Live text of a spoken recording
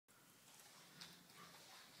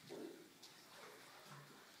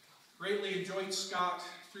Greatly enjoyed Scott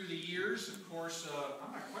through the years. Of course,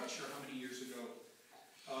 I'm not quite sure how many years ago.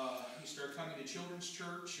 He started coming to children's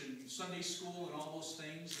church and Sunday school and all those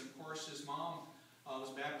things. And of course, his mom was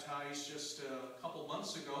baptized just a few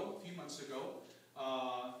months ago.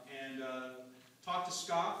 And talked to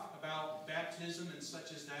Scott about baptism and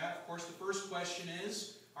such as that. Of course, the first question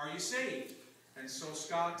is, are you saved? And so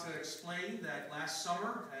Scott explained that last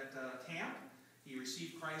summer at camp, he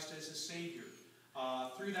received Christ as his Savior.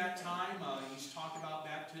 Through that time, he's talked about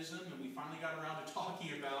baptism, and we finally got around to talking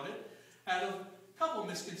about it. Had a couple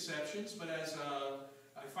misconceptions, but as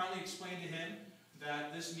I finally explained to him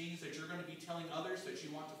that this means that you're going to be telling others that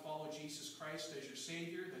you want to follow Jesus Christ as your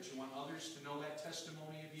Savior, that you want others to know that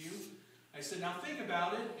testimony of you. I said, now think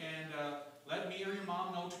about it, and let me or your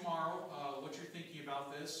mom know tomorrow what you're thinking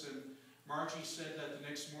about this. And Margie said that the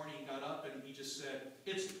next morning he got up and he just said,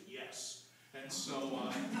 it's a yes. And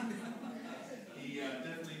so he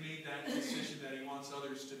definitely made that decision that he wants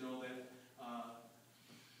others to know that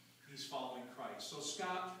he's following Christ. So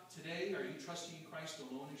Scott, today, are you trusting in Christ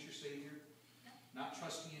alone as your Savior? No. Not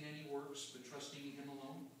trusting in any works, but trusting in Him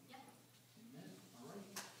alone? Yep. Amen. All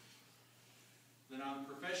right. Then on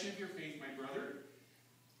the profession of your faith, my brother,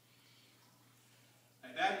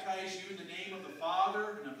 I baptize you in the name of the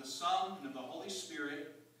Father, and of the Son, and of the Holy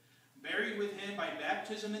Spirit, buried with Him by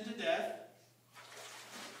baptism into death,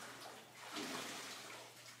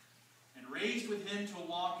 and raised with Him to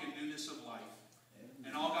walk in newness of life. Amen.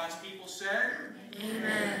 And all God's people said,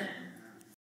 Amen.